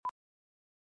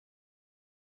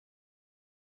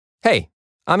Hey,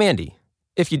 I'm Andy.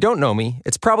 If you don't know me,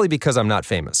 it's probably because I'm not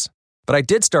famous. But I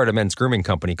did start a men's grooming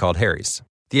company called Harry's.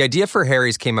 The idea for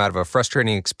Harry's came out of a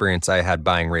frustrating experience I had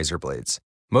buying razor blades.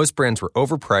 Most brands were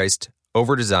overpriced,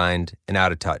 overdesigned, and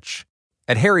out of touch.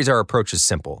 At Harry's, our approach is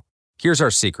simple. Here's our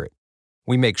secret.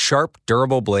 We make sharp,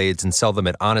 durable blades and sell them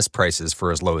at honest prices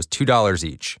for as low as $2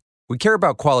 each. We care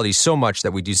about quality so much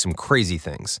that we do some crazy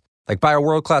things, like buy a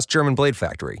world-class German blade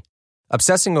factory.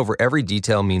 Obsessing over every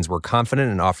detail means we're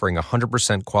confident in offering a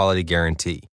 100% quality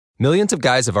guarantee. Millions of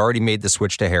guys have already made the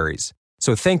switch to Harry's,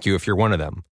 so thank you if you're one of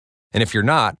them. And if you're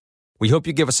not, we hope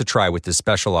you give us a try with this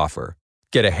special offer.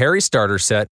 Get a Harry starter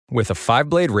set with a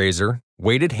 5-blade razor,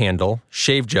 weighted handle,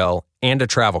 shave gel, and a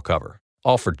travel cover.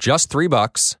 All for just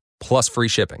 $3 plus free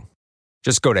shipping.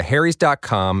 Just go to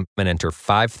harrys.com and enter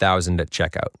 5000 at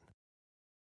checkout.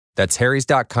 That's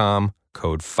harrys.com,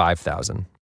 code 5000.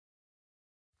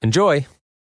 Enjoy!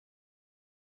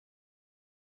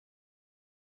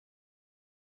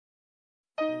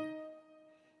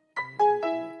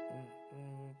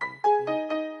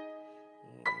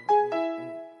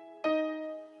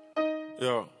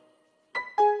 Yeah.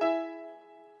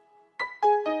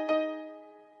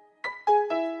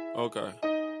 Okay.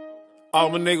 All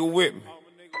my nigga with me.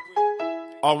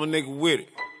 All my nigga with it.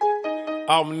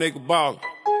 All my nigga ballin'.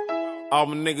 All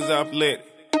my niggas athletic.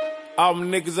 All my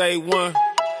niggas A1.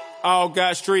 All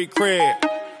got street cred.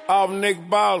 All my niggas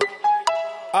ballin'.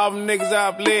 All my niggas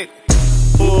athletic.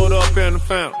 Pulled up in the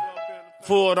fountain.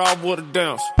 Pulled off with a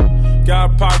dance.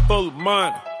 Got a pocket full of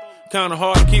money. Kinda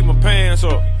hard to keep my pants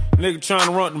up. Nigga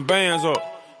tryna run them bands up.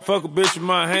 Fuck a bitch with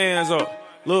my hands up.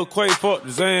 Lil' Quay fuck the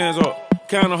Zans up.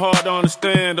 Kinda hard to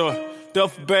understand up.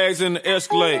 Duffel bags in the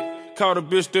Escalade. Caught a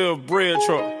bitch there a bread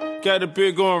truck. Got the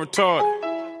bitch going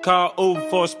retarded. Call Uber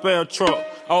for a spare truck.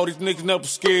 All these niggas never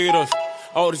scared us.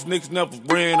 All these niggas never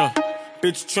ran us.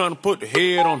 Bitches tryna put the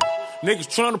head on them. Niggas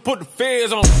tryna put the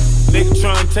feds on them. Niggas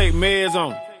tryna take meds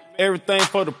on them. Everything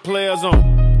for the players on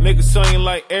them. Niggas singing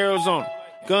like Arizona.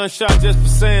 Gunshot just for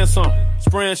saying something.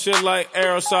 Spraying shit like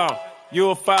aerosol.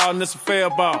 You a foul and it's a fair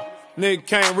ball. Nigga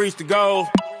can't reach the goal.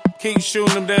 Keep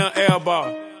shooting them down air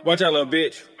ball. Watch out, little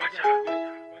bitch.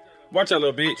 Watch out,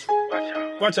 little bitch.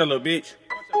 Watch out, little bitch.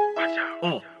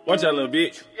 Watch out, little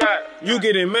bitch. You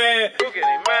getting mad.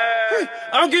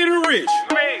 I'm getting rich.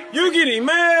 You getting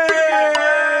mad.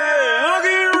 I'm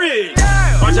getting rich.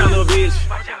 Watch out, little bitch.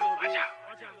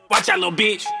 Watch out, little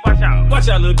bitch. Watch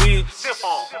out, little bitch.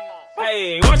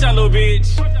 Hey, watch out, little bitch.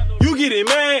 You getting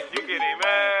mad.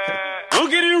 I'm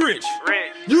getting rich.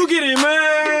 You getting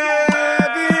mad,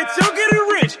 bitch. I'm getting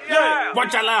rich. Yeah.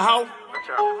 Watch out, little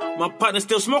hoe. My partner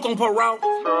still smoke on parole.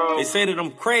 They say that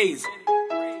I'm crazy.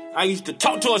 I used to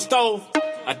talk to a stove.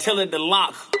 I tell it to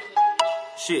lock.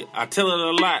 Shit, I tell it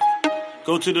a lot.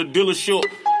 Go to the dealership.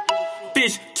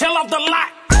 Bitch, tell off the lot.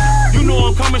 You know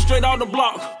I'm coming straight out the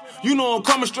block. You know I'm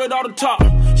coming straight out the top.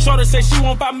 Shorty say she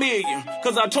want 5 million.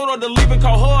 Cause I told her to leave it,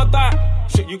 call her a thought.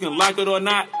 Shit, you can like it or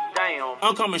not. Damn.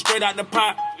 I'm coming straight out the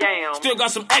pot. Damn. Still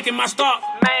got some act in my stock.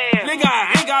 Man. Nigga,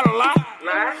 I ain't got a lot.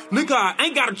 Nah. Nigga, I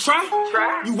ain't gotta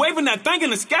try. You waving that thing in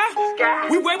the sky.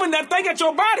 We waving that thing at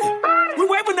your body. We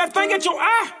waving that thing at your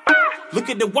eye. Look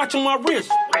at the watch on my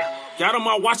wrist. Got on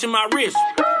my watch in my wrist.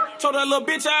 Told that little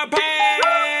bitch I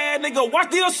paid. Nigga, watch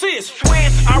the assist.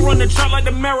 I run the track like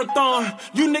the marathon.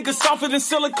 You niggas softer than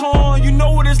silicone. You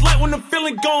know what it's like when the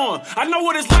feeling gone. I know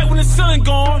what it's like when the ceiling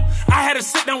gone. I had to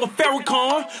sit down with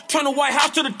Farrakhan. Turn the White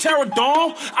House to the Terror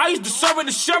Dome. I used to serve at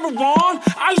the Chevron.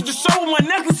 I used to serve with my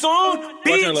necklace on.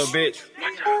 Bitch. Watch out, little bitch.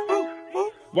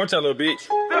 Watch out, little bitch.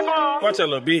 Watch out,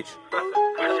 little bitch.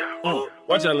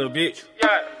 Watch out, little bitch.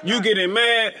 You getting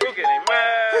mad.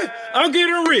 I'm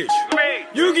getting rich.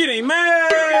 You getting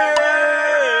mad.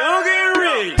 I'm getting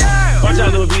rich. Watch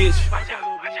out, little bitch.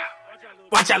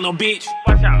 Watch out, little bitch.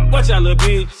 Watch out, little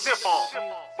bitch.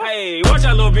 Hey, watch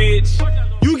out, little bitch.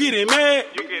 You getting mad.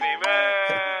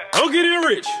 I'm getting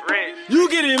rich. You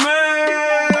getting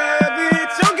mad,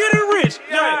 bitch. I'm getting rich.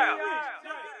 Yeah.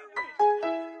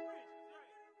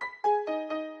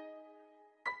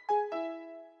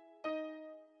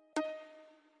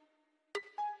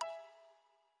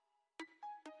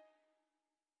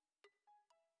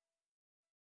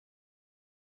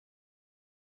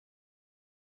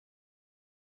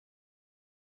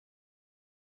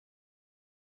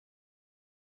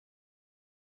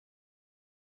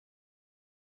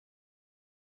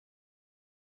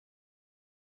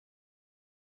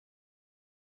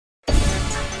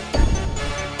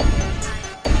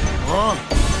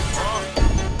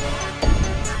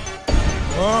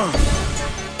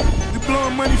 We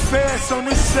blowing money fast on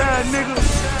this side, nigga.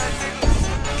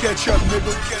 Catch up,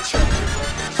 nigga. Catch up.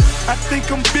 I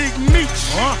think I'm Big Meech,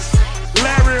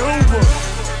 Larry Hoover,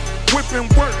 whipping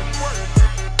work,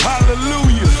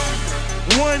 hallelujah.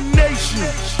 One nation,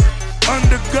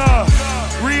 under God.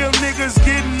 Real niggas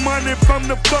getting money from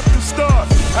the fucking start.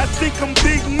 I think I'm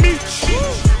Big Meech,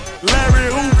 Larry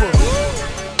Hoover,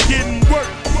 getting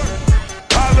work,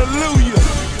 hallelujah.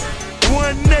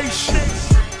 One nation,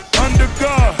 under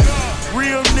God.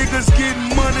 Real niggas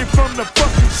getting money from the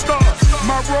fucking start.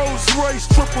 My Rolls Royce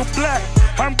triple black,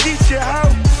 I'm Geechee Ho.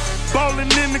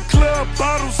 Ballin' in the club,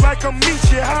 bottles like I'm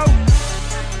Meechee Ho.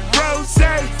 Rose,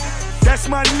 that's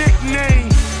my nickname.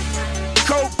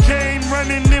 Cocaine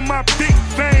running in my big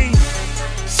vein.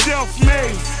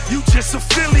 Self-made, you just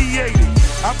affiliated.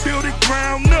 I built it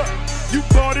ground up, you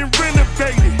bought and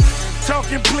renovated.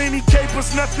 Talking plenty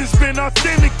capers, nothing's been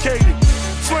authenticated.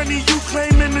 Funny you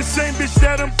claiming the same bitch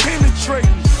that I'm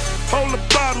penetrating. Hold the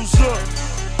bottles up,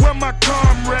 where my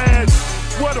comrades?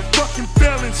 What the fucking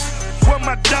felons? Where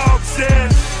my dogs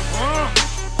at?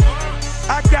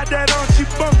 I got that Archie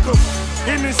Bunker,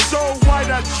 and it's so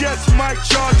white I just might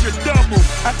charge a double.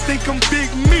 I think I'm Big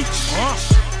Meech,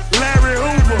 Larry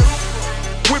Hoover,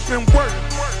 whipping work,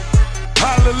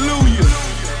 hallelujah.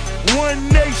 One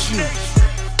nation,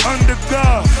 under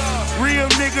God. Real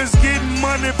niggas getting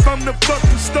money from the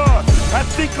fucking start. I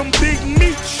think I'm Big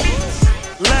Meech,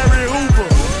 Larry Hoover,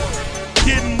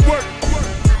 getting work,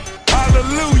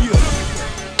 hallelujah.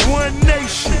 One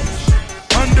nation,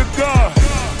 under God.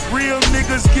 Real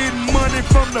niggas getting money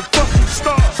from the fucking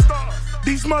start.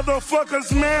 These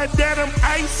motherfuckers mad that I'm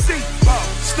icy.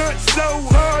 Stunt so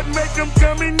hard, make them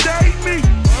come and date me.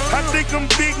 I think I'm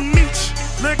Big Meech,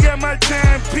 look at my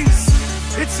timepiece.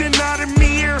 It's an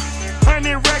Audemars,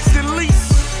 100 racks at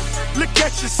least. Look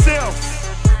at yourself,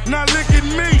 now look at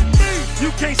me. You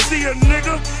can't see a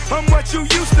nigga, I'm what you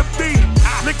used to be.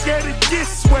 Look at it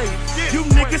this way, you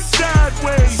niggas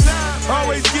sideways.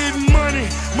 Always getting money,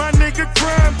 my nigga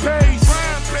crime pays.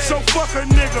 So fuck a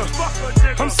nigga,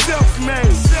 I'm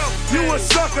self-made. You a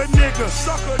sucker nigga,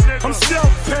 I'm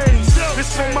self-paid.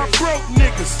 It's for my broke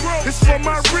niggas, it's for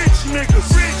my rich niggas.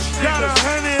 Got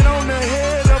 100 on the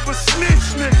head of a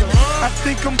snitch nigga. I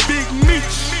think I'm Big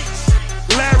Meech,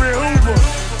 Larry Hoover,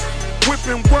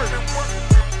 whipping work,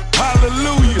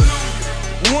 hallelujah.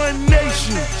 One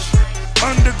nation,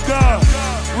 under God.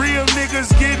 Real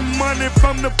niggas getting money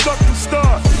from the fucking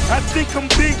start. I think I'm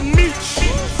Big Meech,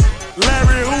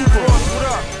 Larry Hoover,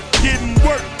 getting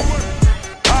work,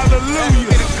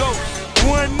 hallelujah.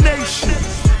 One nation,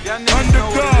 under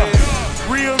God.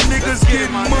 Real niggas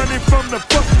getting money from the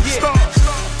fucking start.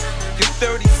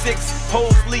 36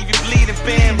 hoes leave you bleeding,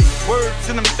 bam. Words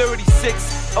in them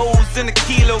 36 O's in a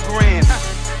kilogram.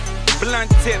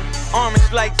 Blunt tip,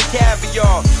 orange like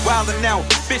caviar. Wildin' out,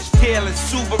 fishtail and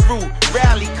Subaru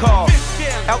rally car.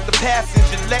 Out the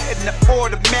passenger, letting the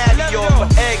automatic off.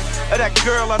 An egg of that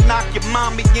girl, I'll knock your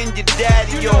mommy and your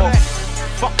daddy off.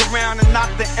 Fuck around and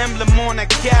knock the emblem on that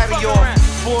carry off.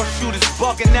 4 shooters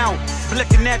bugging out,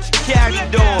 blicking at your carry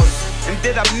doors. And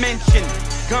did I mention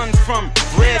guns from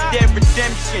Red Dead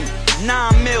Redemption?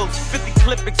 9 mils, 50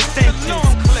 clip extensions.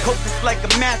 Coke is like a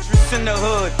mattress in the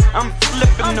hood, I'm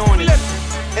flipping on it.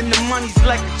 And the money's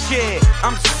like a chair,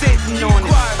 I'm sitting on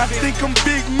it. I think I'm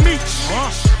Big Meech,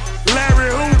 Larry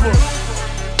Hoover,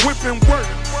 whipping work,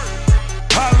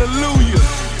 hallelujah.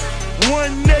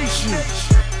 One nation,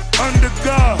 under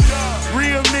God.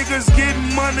 Real niggas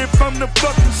getting money from the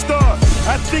fucking start.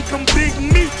 I think I'm Big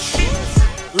Meech,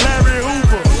 Larry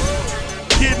Hoover,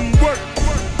 getting work,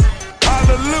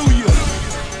 hallelujah.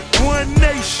 One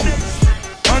nation,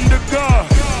 under God.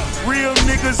 Real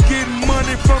niggas getting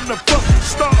money from the fucking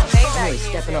start. Really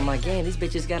stepping up my game. These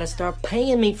bitches gotta start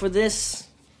paying me for this.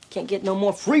 Can't get no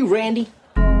more free, Randy.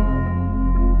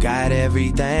 Got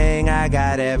everything, I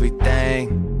got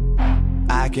everything.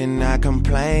 I cannot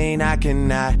complain, I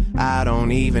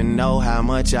don't even know how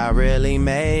much I really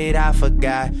made. I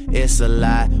forgot, it's a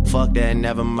lie. Fuck that,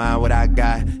 never mind what I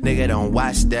got. Nigga, don't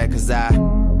watch that, cause I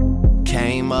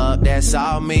came up, that's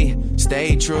all me.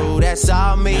 Stay true, that's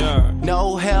all me.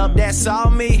 No help, that's all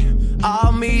me.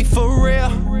 All me for real.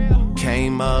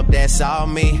 Came up, that's all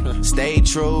me. Stay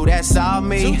true, that's all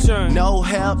me. No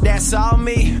help, that's all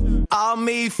me. All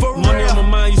me for real. Money on my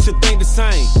mind, you should think the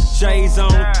same. Shades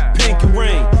on, pinky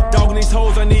ring. Dogging these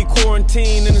hoes, I need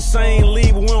quarantine in the same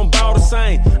league, but we don't bow the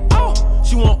same. Oh,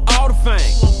 she want all the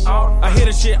fame. I hear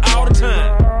the shit all the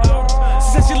time.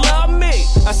 She said she love me.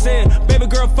 I said, baby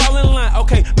girl, fall in line.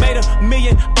 Okay, made $1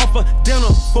 million off a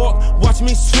dinner fork. Watch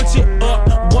me switch it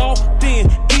up. Walked in,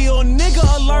 ill nigga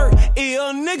alert.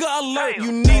 Ill nigga alert.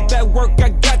 You need that work, I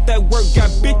got that work.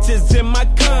 Got bitches in my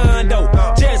condo.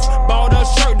 Just bought a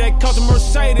shirt that cost a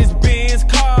Mercedes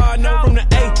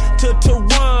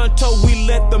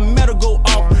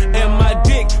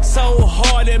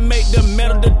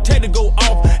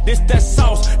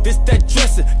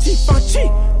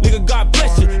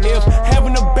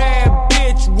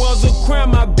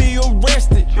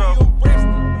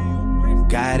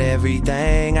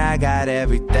I got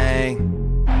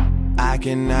everything. I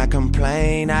cannot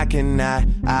complain, I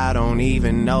don't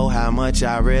even know how much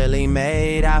I really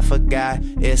made. I forgot,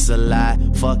 it's a lie.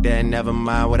 Fuck that, never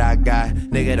mind what I got.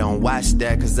 Nigga, don't watch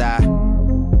that, cause I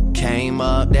came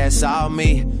up, that's all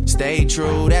me. Stay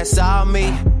true, that's all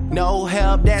me. No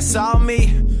help, that's all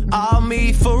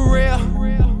me for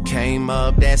real. Came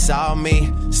up, that's all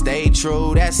me. Stay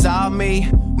true, that's all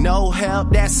me. No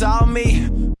help, that's all me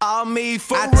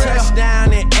for real. I touched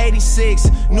down in 86.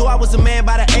 Knew I was a man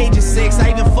by the age of 6.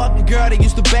 I even fucked a girl that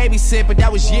used to babysit, but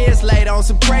that was years later on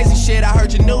some crazy shit. I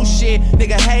heard your new shit,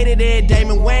 nigga hated it.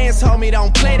 Damon Wayans told me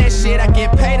don't play that shit. I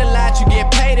get paid a lot, you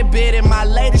get paid a bit. And my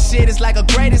latest shit is like a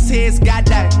greatest hits.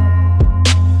 Goddamn.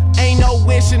 Ain't no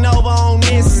wishing over on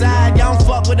this side. Y'all don't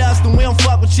fuck with us, then we don't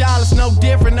fuck with y'all. It's no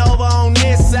different over on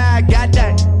this side.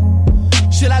 Goddamn.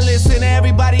 Should I listen to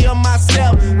everybody or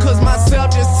myself? Cause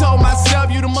myself just told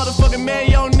myself, you the motherfucking man,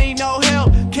 you don't need no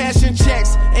help. Cashing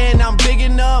checks, and I'm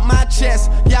bigging up my chest.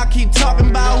 Y'all keep talking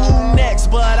about who next,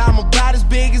 but I'm about as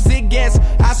big as it gets.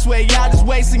 I swear y'all just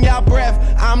wasting y'all breath.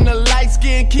 I'm the light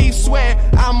skin, keep swear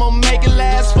I'ma make it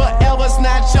last forever. It's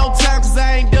not your time, cause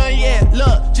I ain't done yet.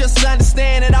 Look, just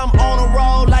understand that I'm on a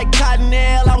roll like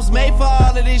Cottonelle. I was made for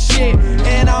all of this shit,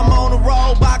 and I'm on a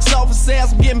roll, box office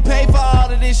sales, I'm getting paid for all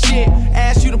of this shit.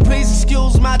 Ask you to please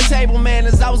excuse my table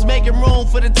manners. I was making room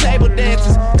for the table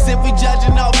dancers. Cause if we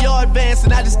judging off your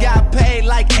advancing, I just got paid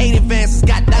like 8 advances.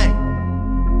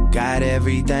 Goddamn. Got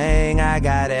everything, I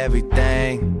got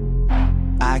everything.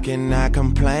 I cannot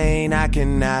complain, I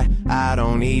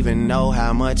don't even know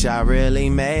how much I really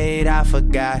made. I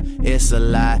forgot, it's a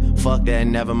lie. Fuck that,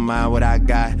 never mind what I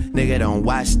got. Nigga, don't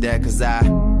watch that, cause I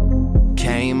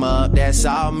came up, that's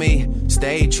all me.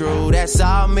 Stay true, that's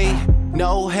all me.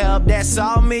 No help, that's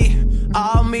all me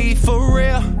for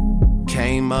real.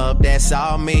 Came up, that's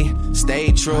all me.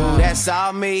 Stay true, that's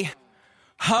all me.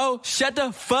 Ho, shut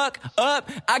the fuck up.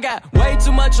 I got way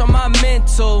too much on my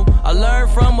mental. I learned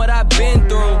from what I've been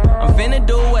through. I'm finna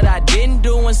do what I didn't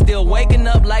do and still waking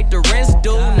up like the rest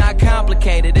do. Not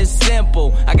complicated, it's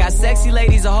simple. I got sexy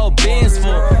ladies, a whole Benz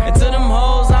full. And to them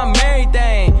hoes, I'm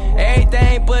everything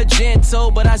but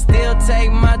gentle. But I still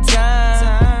take my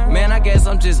time. Man, I guess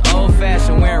I'm just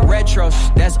old-fashioned. Wearing retro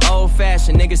shit, that's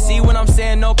old-fashioned. Niggas see what I'm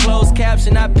saying, no closed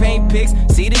caption. I paint pics,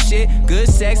 see the shit, good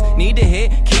sex, need to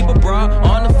hit, keep a bra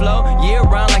on the floor, year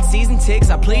round like season ticks.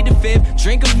 I plead the fifth,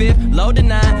 drink a fifth, load the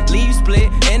 9, leave split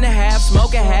in a half,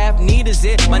 smoke a half, need a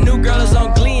zip. My new girl is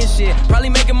on Glee and shit, probably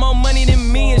making more money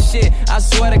than me and shit. I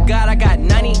swear to God, I got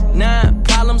 99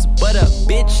 problems, but a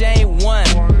bitch ain't one.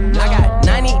 I got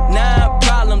 99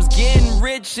 problems, getting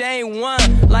rich ain't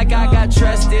one. Like I got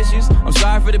trust issues, I'm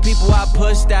sorry for the people I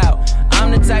pushed out.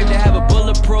 I'm the type to have a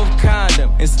bulletproof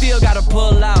condom and still gotta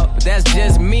pull out, but that's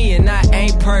just me and I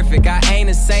ain't perfect. I ain't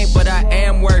a saint, but I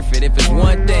am worth it. If it's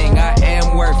one thing, I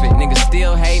am worth it. Niggas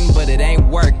still hating, but it ain't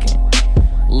working.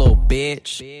 Little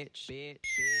bitch.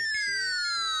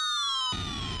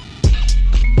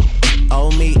 Oh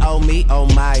me, oh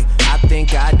my. I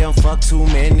think I done fucked too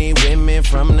many women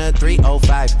from the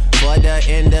 305. For the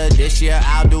end of this year,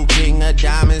 I'll do King of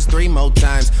Diamonds 3 more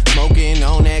times. Smoking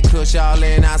on that kush all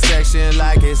in our section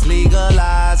like it's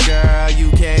legalized. Girl, you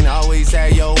can't always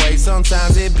have your way.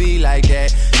 Sometimes it be like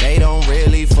that. They don't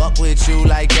really fuck with you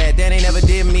like that. They ain't never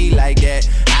did me like that.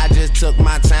 I just took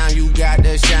my time, you got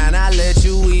the shine. I let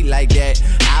you eat like that.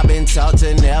 I've been taught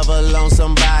to never loan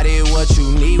somebody what you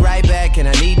need right back. And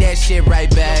I need that shit right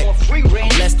back.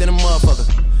 I'm less than a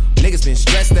motherfucker. Niggas been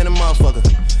stressed than a motherfucker.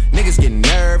 Niggas get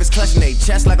nervous, clutching they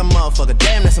chest like a motherfucker.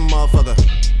 Damn, that's a motherfucker.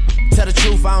 Tell the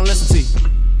truth, I don't listen to you.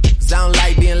 Cause I don't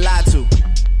like being lied to.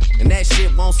 And that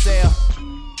shit won't sell.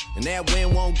 And that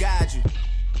wind won't guide you.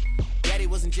 Daddy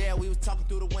was in jail, we was talking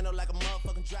through the window like a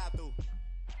motherfucking drive-thru.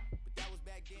 But that was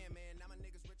back then, man. Now my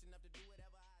niggas rich enough to do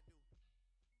whatever I do.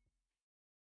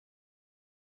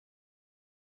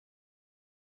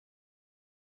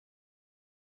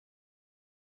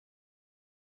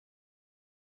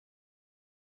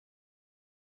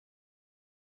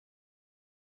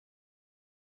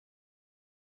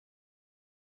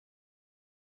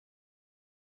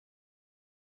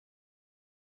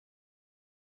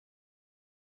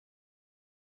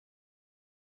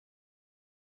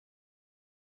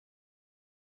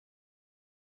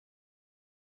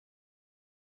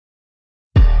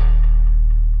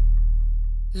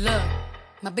 Look,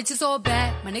 my bitch is all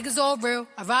bad, my niggas all real.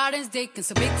 I ride in dick in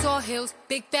some big tall hills,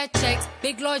 big fat checks,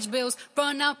 big large bills.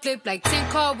 Run out, flip like 10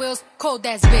 car wheels. Cold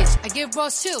ass bitch, I give raw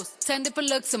chills. 10 different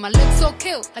looks and my lips so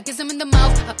kill. I kiss him in the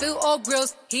mouth, I feel all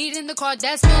grills. Heat in the car,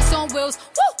 that smells on wheels.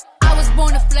 Woo! I was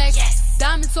born to flex. Yes.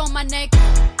 diamonds on my neck.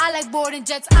 I like boarding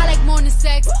jets, I like more than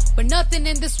sex. But nothing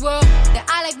in this world that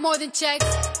I like more than checks.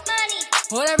 Money.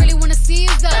 All I really wanna see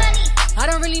is the money. I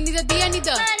don't really need a D, I need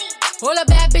the money. All a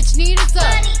bad bitch need is the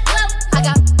money. I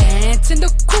got bands in the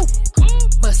coop,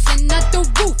 bustin' out the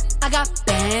roof. I got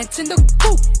bands in the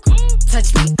coop.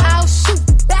 Touch me, I'll shoot.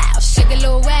 Bow, shake a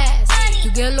little ass. You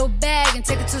get a little bag and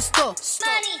take it to the store.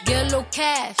 Get a little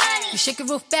cash. You shake it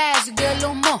real fast, you get a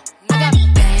little more. I got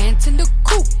bands in the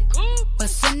coop,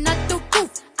 bustin' out the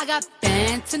roof. I got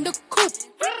bands in the coop,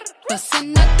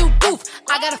 bustin' out the roof.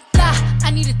 I gotta fly,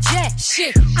 I need a jet.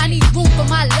 Shit, I need room for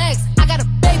my legs. I got a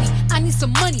baby, I need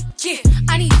some money. Yeah,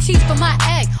 I need teeth for my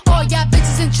egg. All y'all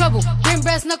bitches in trouble. Bring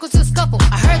brass knuckles to the scuffle.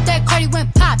 I heard that Cardi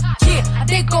went pop. Yeah, I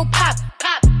did go pop.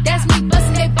 Pop. That's me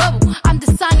bustin' that bubble. I'm the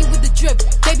Sonny with the drip.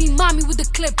 Baby mommy with the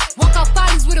clip. Walk out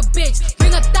bodies with a bitch.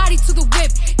 Bring a thotty to the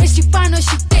whip. If she fine or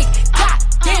she thick. God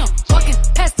damn, walking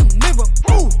past the mirror.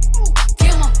 Ooh,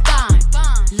 damn, I'm fine.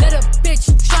 Let a bitch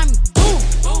try me.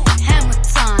 Boom, hammer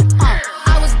time.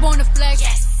 I was born to flex.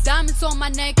 Diamonds on my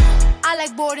neck. I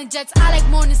like boarding jets. I like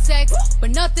more than sex. But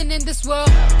nothing in this world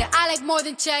that I like more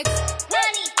than checks.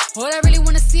 Money. All I really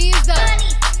wanna see is the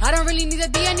money. I don't really need a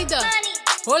D, I need the money.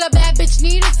 All a bad bitch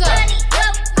need is the money.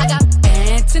 I got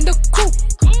bands in the coop,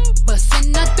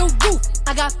 bustin' out the roof.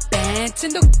 I got bands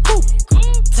in the coop.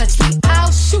 Touch me,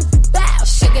 I'll shoot. Bow,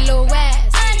 shake a little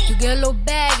ass. You get a little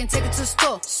bag and take it to the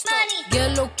store. Get a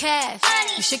little cash.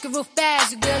 You shake it real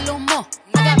fast, you get a little more.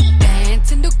 I got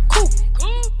bands in the coop,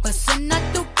 bustin'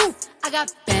 out the roof. I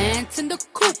got bands in the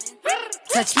coop.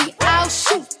 Touch me, I'll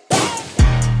shoot.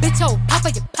 Bitch, oh,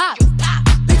 Papa, you pop.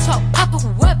 Bitch, oh, Papa,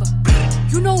 whoever.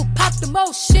 You know who pop the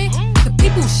most shit? The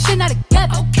people who shit not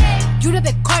together. You the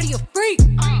big cardio freak.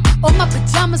 All my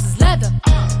pajamas is leather.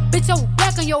 Bitch, I will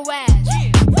back on your ass.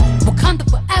 Wakanda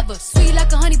forever. Sweet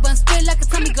like a honey bun, spit like a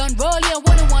tummy gun. Roll yeah,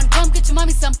 one-on-one. Come get your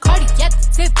mommy some Cardi at the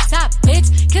tip top,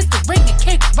 bitch. Kiss the ring and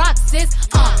kick rock, sis.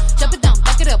 Jump it down,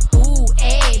 back it up. Ooh,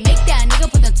 ayy. Make that nigga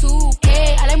put on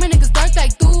 2K. I like my niggas dark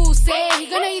like say. He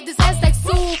gonna eat this ass like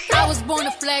soup. I was born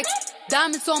to flex.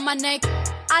 Diamonds on my neck.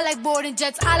 I like boarding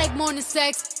jets, I like more than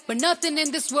sex. But nothing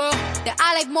in this world that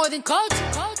I like more than culture.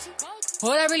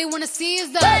 All I really wanna see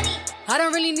is the money. I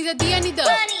don't really need a D, I need the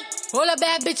money. All a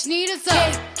bad bitch need is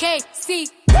the KKC.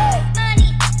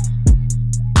 Money.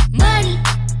 Money.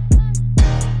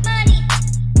 Money.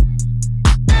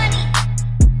 Money.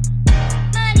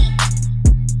 Money.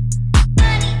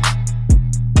 Money.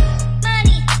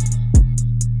 Money.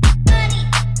 Money.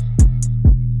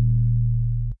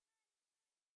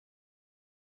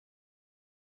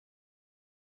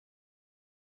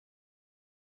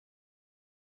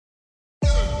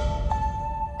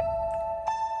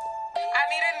 I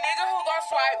need a nigga who gon'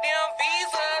 swipe them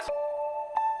visas.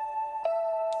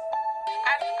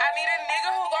 I need a nigga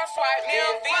who gon' swipe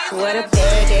them visas. What a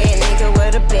bag at, nigga,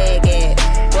 what a bag at.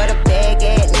 What a bag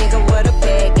at, nigga, what a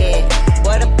bag at.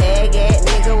 What a bag at,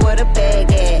 nigga, what a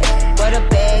bag at. What a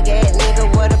bag at,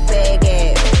 nigga, what a bag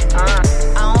at. I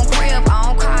don't crib, I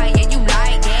don't cry, yeah, you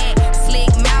like that.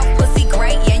 Slick mouth, pussy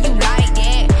great, yeah, you like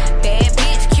that. Bad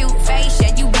bitch, cute face,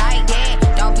 yeah, you like that.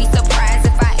 Don't be surprised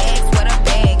if I ask what a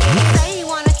bag at. Say you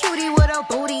want a cutie with a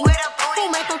booty. Who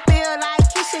make him feel like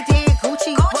he should did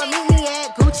Gucci? Well, meet me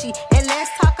at Gucci, and let's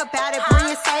talk about it. Bring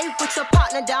it safe with your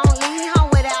partner, don't leave home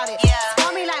without it.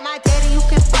 Call me like my daddy, you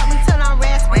can fuck me till I'm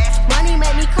raspy. Money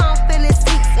make me come feeling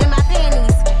seats in my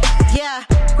panties. Yeah,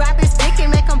 grab his dick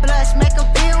and make him blush, make him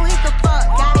feel he can fuck.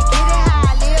 Gotta get it how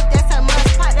I live, that's a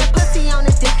must. Pop that pussy on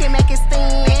his dick and make it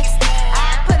sting.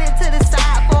 I put it to the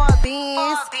side for a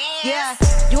beans. Yeah,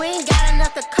 you ain't got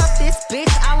enough to cuff this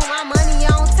bitch. I want my money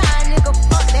on time, nigga,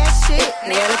 fuck that shit.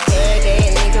 What a bag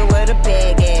at, nigga, what a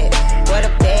bag at. What a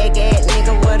bag at,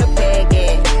 nigga, what a bag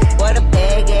at. What a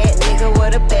bag at, nigga,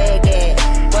 what a bag at.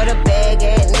 What a bag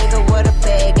at, nigga, what a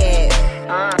bag at.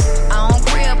 I don't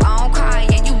crib, I don't cry,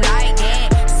 yeah, you like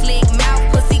that. Slick mouth,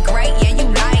 pussy great, yeah, you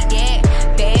like that.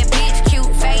 Bad bitch,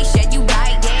 cute face, yeah, you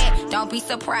like that. Don't be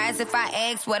surprised if I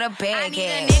ask what a bag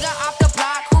at. I need a nigga off the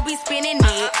block who be spinning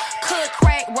it. Cook,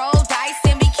 crack, roll dice,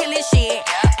 and be killing shit.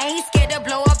 Ain't scared to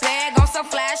blow a bag on some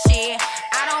fly shit.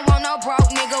 I don't want no broke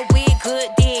nigga with good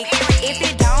dick. If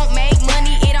it don't make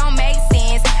money, it don't make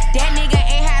sense. That nigga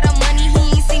ain't had the money, he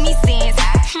ain't see me since.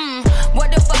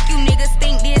 What the fuck you niggas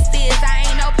think this is? I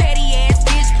ain't no petty ass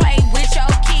bitch, play with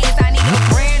your kids. I need a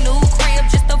brand new crib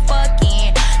just to fuck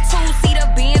in. 2-seater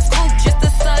Benz coupe just to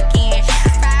suck in.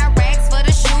 5 racks for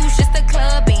the shoes just to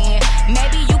club in.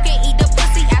 Maybe you can eat the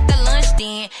pussy after lunch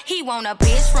then. He want a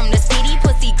bitch from the city,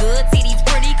 pussy good, titties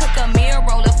pretty, cook a meal,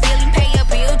 roll a Philly, pay a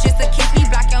bill just to kiss me,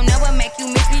 block your number, make you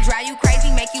miss me, drive you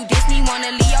crazy, make you diss me,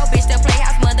 wanna Leo bitch to play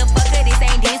house.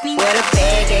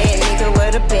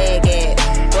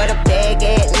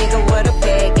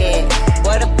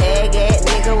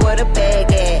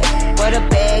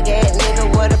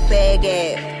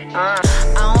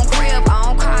 On crib,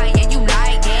 on car, yeah, you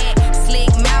like that. Slick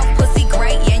mouth, pussy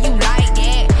great, yeah, you like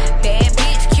that. Bad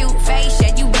bitch, cute face,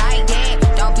 yeah, you like that.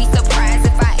 Don't be surprised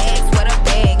if I ask what a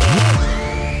bag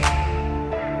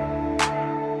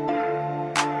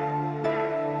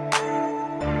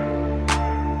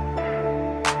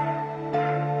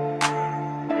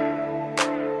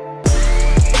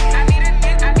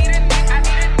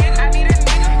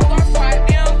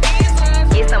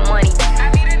Get some money.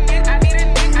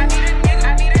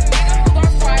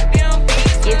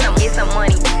 Get some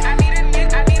money.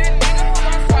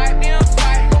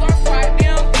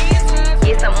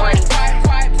 Get some money.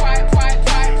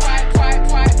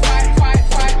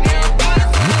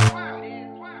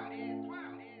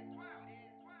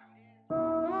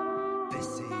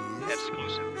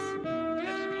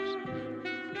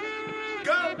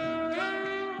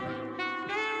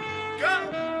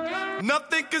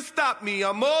 Nothing can stop me,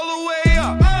 I'm all the way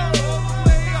up.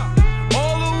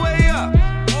 All the way up.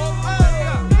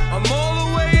 I'm all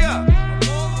the way up.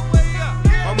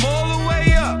 I'm all the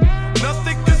way up.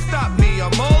 Nothing can stop me,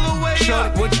 I'm all the way up.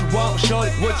 Shorty, what you want,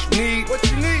 shorty, what you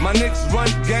need. My niggas run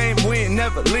the game, we ain't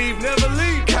never leave.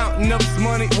 Counting up this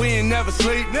money, we ain't never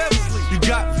sleep. You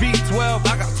got V12,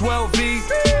 I got 12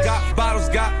 V's. Got bottles,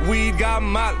 got weed, got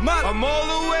molly. I'm all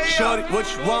the way up. Shorty,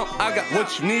 what you want, I got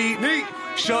what you need.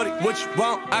 Shorty, what you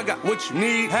want, I got what you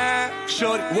need.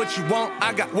 Shorty, what you want,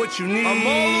 I got what you need. I'm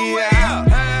all the way up.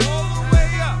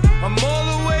 I'm all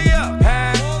the way up.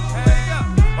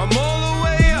 I'm all the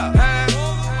way up.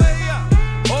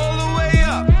 All the way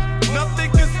up.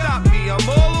 Nothing can stop me, I'm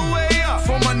all the way up.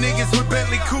 For my niggas with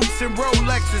Bentley coupes and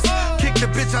Rolexes, kicked the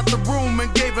bitch out the room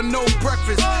and gave her no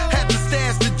breakfast. Had to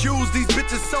stash the jewels, these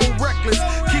bitches so reckless.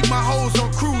 Keep my hoes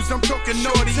on cruise, I'm talking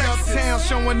naughty uptown,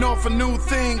 showing off for new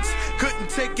things. Couldn't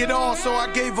take it all, so I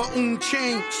gave her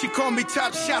chain. She called me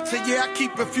top shotter, yeah, I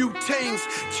keep a few tings.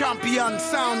 Champion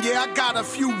sound, yeah, I got a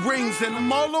few rings. And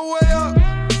I'm all the way up,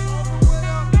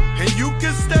 and you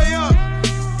can stay up.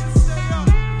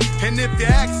 And if you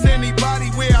ask anybody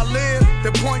where I live,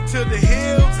 they point to the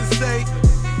hills and say,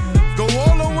 go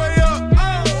all the way up.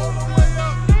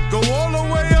 Go all the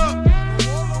way up.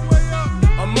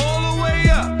 I'm all the way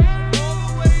up.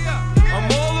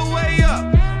 I'm all the way up.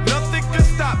 Nothing can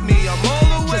stop me, I'm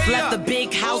all the way up. Just left the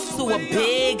big house to a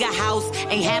bigger house.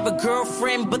 Ain't have a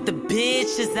girlfriend, but the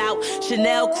bitch is out.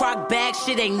 Chanel croc bag,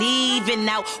 shit ain't even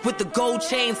out. With the gold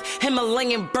chains,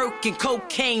 Himalayan Birkin,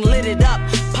 cocaine lit it up.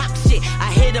 Pop shit,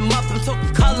 I hit him up, I'm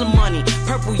talking color money.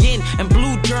 Purple yin and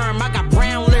blue germ, I got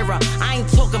brown lira. I ain't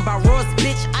talking about Ross,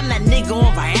 bitch, I'm that nigga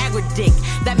on Viagra dick.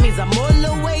 That means I'm all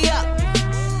the way up,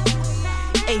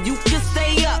 and you can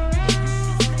stay up.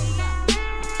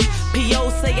 P.O.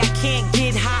 say I can't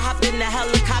get high, hop in the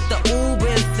helicopter, Uber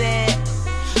and said,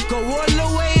 go all the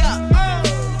way up.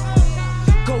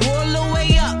 Go all the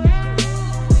way up.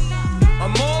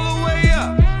 I'm all the way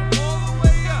up.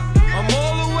 I'm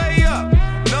all the way up.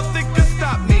 Nothing can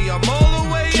stop me, I'm all the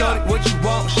way up. Shorty, what you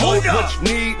want, shorty,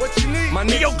 what you need. My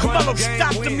Hey, yo, niggas come run on, the game,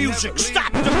 stop we the ain't music. never leave.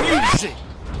 Stop the music.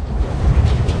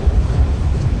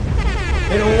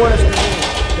 They don't want us to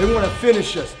win. They want to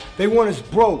finish us. They want us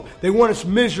broke. They want us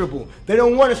miserable. They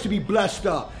don't want us to be blessed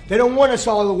up. They don't want us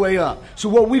all the way up. So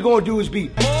what we gonna do is be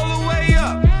all the way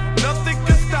up. Nothing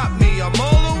can stop me, I'm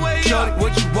all the way up. Shorty,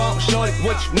 what you want, shorty,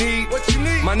 what you need.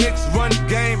 My niggas run the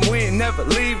game, we ain't never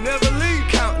leave.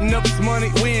 Counting up this money,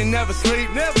 we ain't never sleep.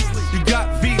 You got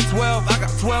V12, I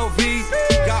got 12 V's.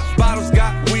 Got bottles,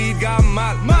 got weed, got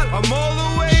molly. I'm all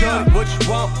the way up. Shorty, what you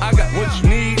want, I got what you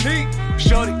need.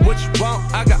 Shorty, what you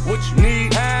want, I got what you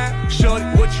need. Shorty,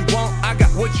 what you want, I got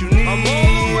what you need. I'm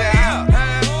all the way up.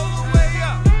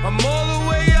 I'm all the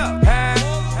way up.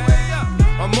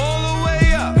 I'm all the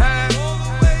way up.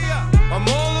 I'm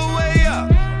all the way up.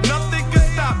 Nothing can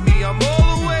stop me, I'm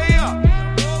all the way up.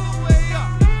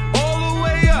 All the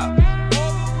way up.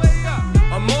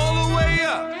 I'm all the way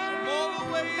up.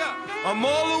 I'm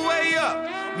all the way up.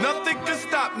 Nothing can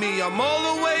stop me, I'm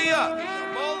all the way up.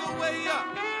 I'm all the way up.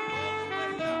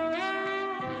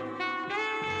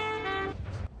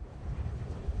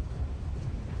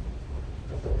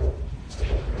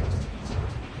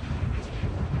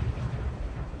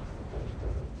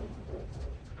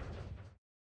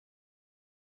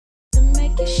 To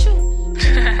make it shoot.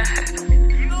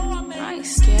 I ain't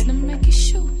scared to make it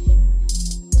shoot.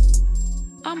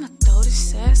 I'ma throw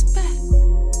this ass back.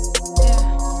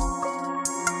 Yeah.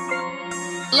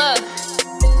 Look,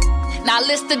 now I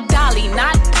listed Dolly,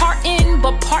 not partin',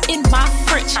 but partin' my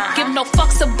French. Give no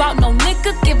fucks about no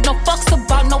nigga, give no fucks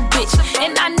about no bitch.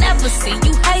 And I never see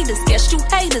you haters, guess you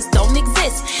haters don't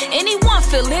exist. Anyone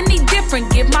feel any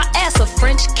different, give my ass a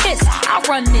French kiss. I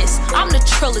run this, I'm the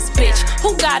trillest bitch.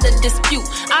 Who got a dispute?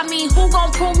 I mean, who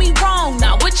gon' prove me wrong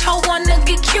now? Which hoe wanna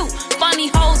get cute?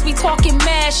 Funny hoes be talking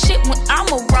mad shit when I'm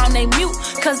around, they mute.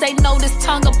 Cause they know this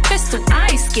tongue a pistol. I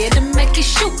ain't scared to make it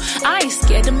shoot, I ain't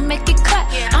scared to make it cut.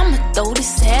 I'ma throw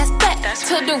this ass back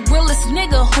to the realest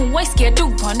nigga who ain't scared to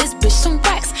run this bitch some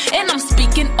racks. And I'm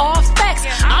speaking all facts,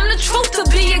 I'm the truth to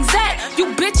be exact.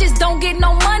 You bitches don't get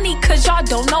no money cause y'all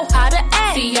don't know how to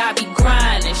act. See, I be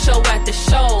grinding, show at the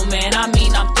show, man, I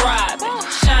mean I'm thriving,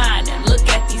 shining, look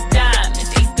at these diamonds,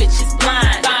 these bitches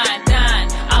blind, fine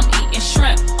dining, I'm eating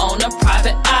shrimp on a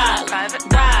private island,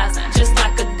 rising, just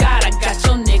like a god, I got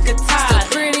your nigga tied.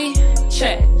 Still pretty,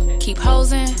 check, keep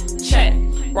hosing, check,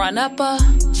 run up a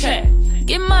check,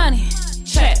 get money,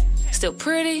 check, still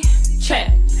pretty,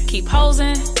 check, keep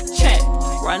hosing, check,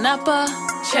 run up a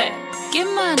check, get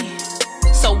money.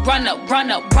 So run up,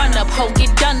 ho,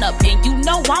 get done up. And you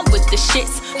know I'm with the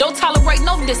shits. Don't tolerate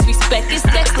no disrespect. It's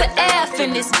Dexter F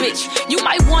in this bitch. You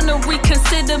might wanna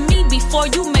reconsider me before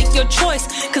you make your choice.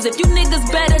 Cause if you niggas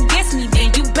bet against me,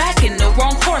 then you backing the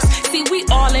wrong horse. See, we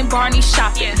all in Barney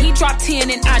shopping. He dropped 10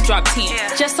 and I dropped 10.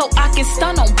 Just so I can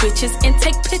stun on bitches and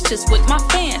take pictures with my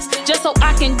fans. Just so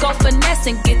I can go finesse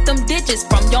and get them digits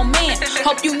from your man.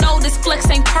 Hope you know this flex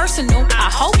ain't personal. I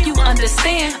hope you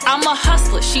understand. I'm a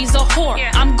hustler, she's a whore.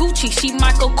 I'm Gucci, she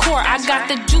Michael Kors. I got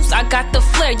the juice, I got the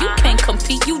flair. You can't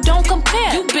compete, you don't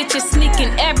compare. You bitches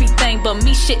sneaking everything but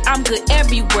me, shit, I'm good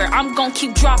everywhere. I'm gon'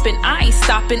 keep dropping, I ain't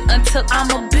stopping until I'm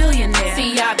a billionaire.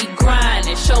 See, I be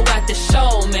grinding, show at the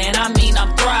show, man, I mean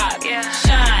I'm thriving,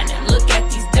 shining, look at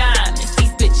these diamonds,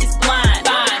 these bitches blind,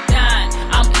 fine dining,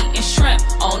 I'm eating shrimp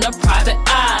on a private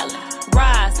island,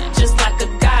 rising, just like a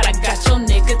god, I got your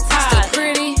nigga tied. Still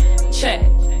pretty, check,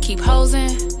 keep hosing,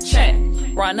 check,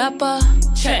 run up a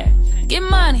check, get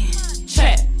money,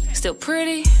 check, still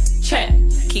pretty, check,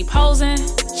 keep hosing,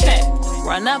 check,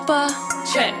 run up a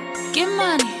check, get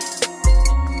money.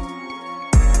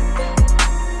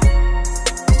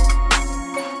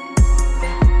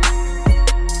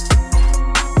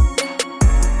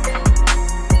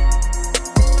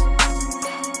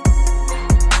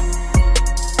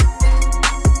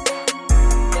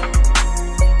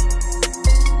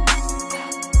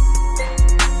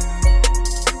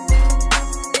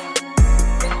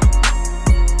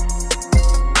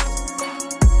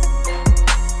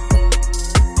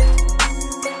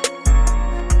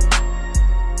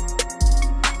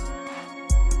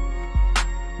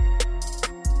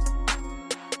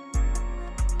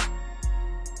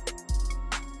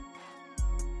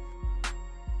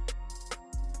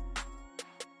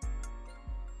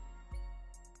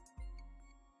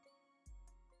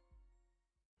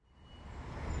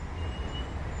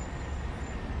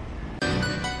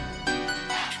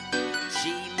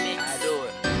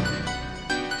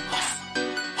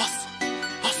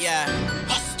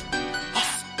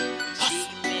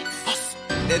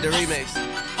 The remix.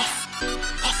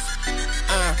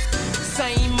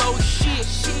 Same old shit,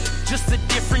 just a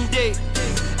different day.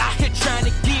 Out here trying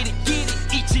to get it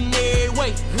each and every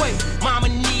way. Mama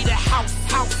need a house,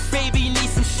 baby need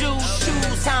some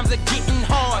shoes. Times are getting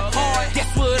hard.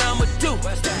 Guess what I'ma do?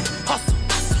 Hustle,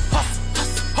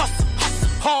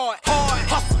 hard, hustle,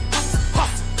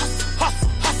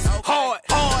 hard.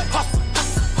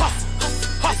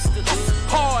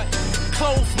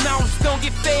 Closed mouths don't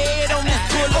get fed on this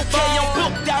boulevard. Okay, I'm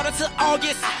booked out until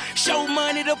August. Show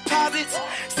money deposits.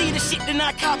 See the shit that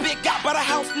I cop it. Got by the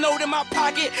house note in my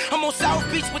pocket. I'm on South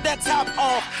Beach with that top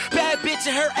off. Bad bitch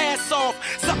and her ass off.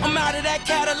 Something out of that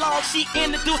catalog. She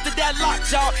introduced to that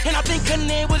lockjaw. And I think her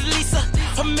name was Lisa.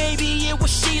 Or maybe it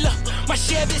was Sheila. My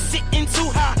Chevy's sitting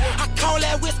too high. I call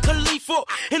that Wiz Khalifa.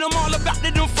 And I'm all about the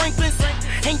them Franklins.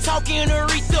 Ain't talking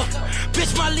Aretha.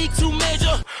 Bitch, my league too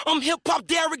major. I'm hip-hop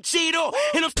Derek Jeter.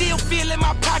 And I'm still feeling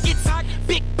my pockets.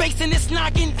 Big bass and it's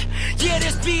knocking. Yeah,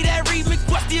 this be that remix.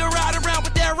 But still ride around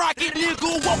with that rocket.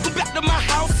 Nigga, welcome back to my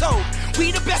household.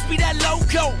 We the best, be that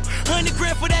logo. 100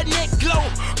 grand for that neck glow.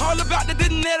 All about the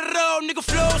dinero. Nigga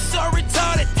flow so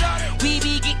retarded. We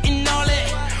be getting all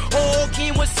that. Oh,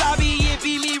 King Wasabi, it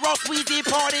be me, Ross, we did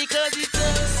party. Cause it's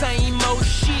the same old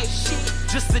shit.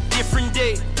 Just a different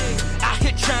day. Out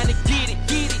here trying to get it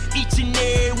each and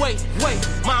every way.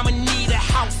 Mama need a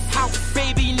house,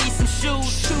 baby need some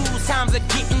shoes. Times are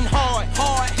getting hard.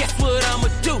 Guess what I'ma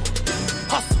do?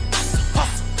 Hustle,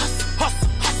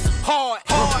 hard,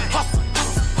 hustle.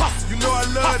 You know I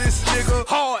love this nigga.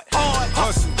 Hard,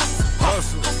 hustle.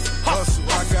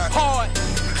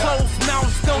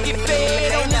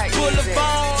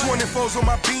 Rolls on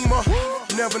my Beamer.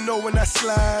 Never know when I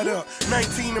slide up.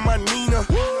 19 in my Nina.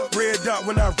 Red dot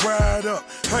when I ride up.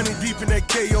 100 deep in that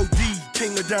KOD.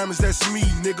 King of diamonds, that's me,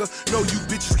 nigga. No, you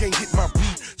bitches can't hit my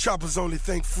beat. Choppers only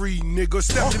think free, nigga.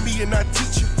 Step to me and I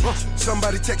teach you.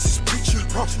 Somebody Texas preacher.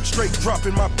 Straight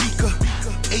dropping my beaker.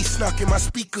 Ace knocking my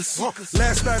speakers.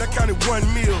 Last night I counted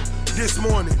 1 mil. This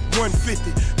morning,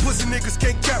 150. Pussy niggas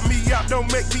can't count me out. Don't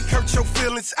make me hurt your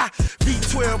feelings.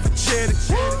 V12 jetted.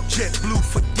 Jet blue,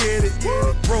 forget it.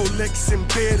 Rolex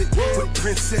embedded. With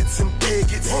princess and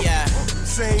bigots. Yeah.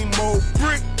 Same old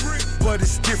brick, but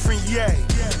it's different, yeah.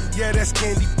 Yeah, that's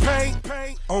candy paint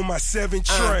on my 7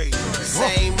 tray.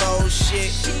 Same old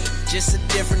shit, just a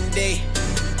different day.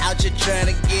 Out here trying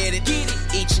to get it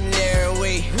each and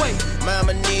every way.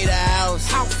 Mama need a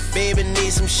house, baby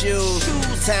need some shoes.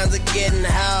 Times are getting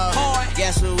hard.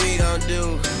 Guess what we gon'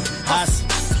 do? Hustle,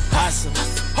 hustle,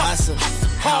 hustle,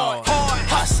 hard.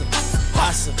 Hustle,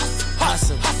 hustle,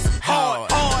 hustle,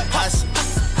 hard. Hustle,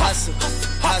 hustle,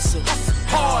 hustle,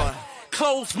 hard.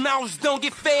 Closed mouths don't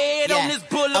get fed on this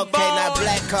boulevard. Okay, now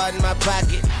black card in my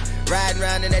pocket. Riding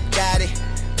around in that Gotti.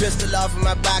 Pistol off in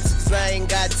my box, cause I ain't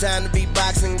got time to be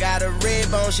boxing. Got a red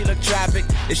bone, she look tropic.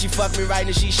 If she fuck me right,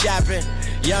 then she shopping.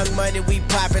 Young money, we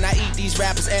poppin'. I eat these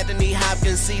rappers, Anthony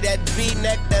Hopkins. See that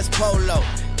V-neck, that's polo.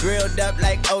 Grilled up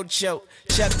like Ocho.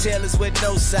 Chuck Taylors with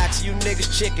no socks. You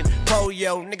niggas chicken,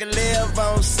 pollo. Nigga live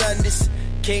on Sundays.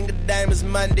 King of Diamonds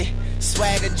Monday.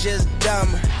 Swagger just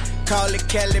dumb. Call it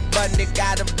Kelly Bundy.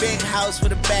 Got a big house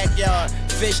with a backyard.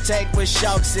 Fish tank with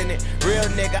sharks in it. Real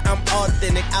nigga, I'm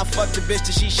authentic. I fuck the bitch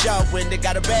till she sharp-winded.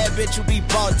 Got a bad bitch who be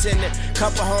bartending.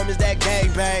 Couple homies that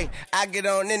gangbang. I get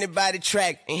on anybody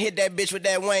track and hit that bitch with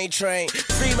that Wayne train.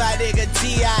 Free my nigga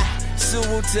T.I.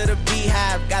 Suwu to the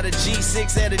beehive. Got a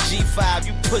G6 and a G5.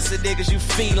 You pussy niggas, you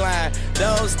feline.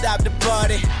 Don't stop the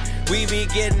party. We be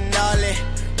getting gnarly.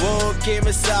 Whoa, Kim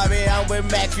is sorry, I'm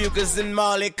with Mac Fucus and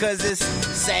Marley, cause it's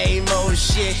same old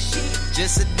shit,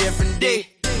 just a different day.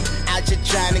 Out here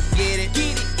trying to get it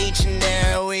each and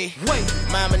every way.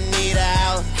 Mama need a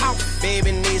house,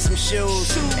 baby need some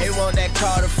shoes. They want that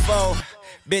Carter 4,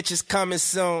 bitches coming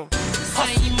soon.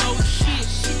 Same old shit,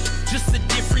 just a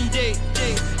different day.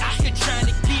 Out here trying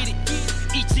to get it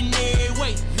each and every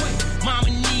way.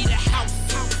 Mama need a house,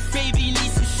 baby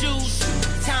need some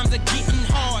shoes. Times are getting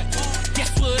hard.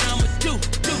 Guess what I'ma do?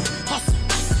 Hustle,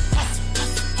 hustle,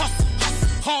 hustle,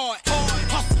 hard.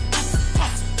 Hustle,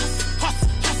 hustle, hustle,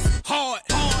 hard.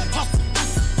 Hustle,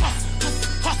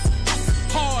 hustle,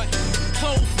 hard.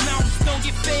 Closed mouths don't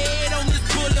get fed on this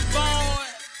boulevard.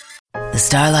 The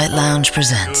Starlight Lounge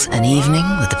presents An Evening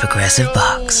with the Progressive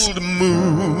Box. Old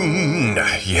moon,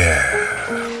 yeah.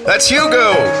 That's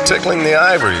Hugo, tickling the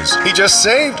ivories. He just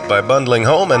saved by bundling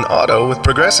home and auto with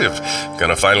Progressive.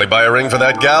 Gonna finally buy a ring for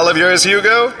that gal of yours,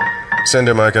 Hugo? Send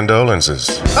her my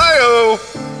condolences. Hi-oh!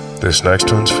 This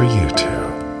next one's for you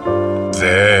two.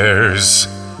 There's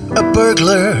a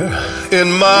burglar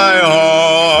in my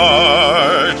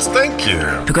heart. Thank you.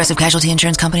 Progressive Casualty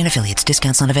Insurance Company and Affiliates.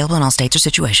 Discounts not available in all states or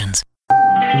situations.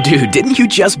 Dude, didn't you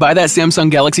just buy that Samsung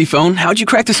Galaxy phone? How'd you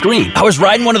crack the screen? I was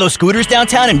riding one of those scooters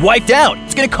downtown and wiped out.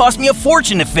 It's gonna cost me a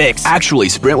fortune to fix. Actually,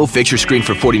 Sprint will fix your screen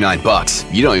for $49.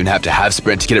 You don't even have to have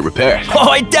Sprint to get it repaired.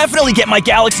 Oh, I'd definitely get my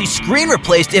Galaxy screen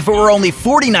replaced if it were only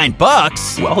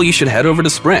 $49. Well, you should head over to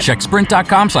Sprint. Check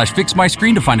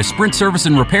sprint.com/fixmyscreen to find a Sprint service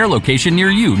and repair location near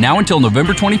you. Now until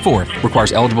November 24th.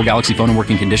 Requires eligible Galaxy phone in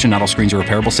working condition. Not all screens are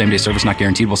repairable. Same day service not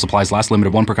guaranteed while supplies last.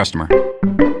 Limited 1 per customer.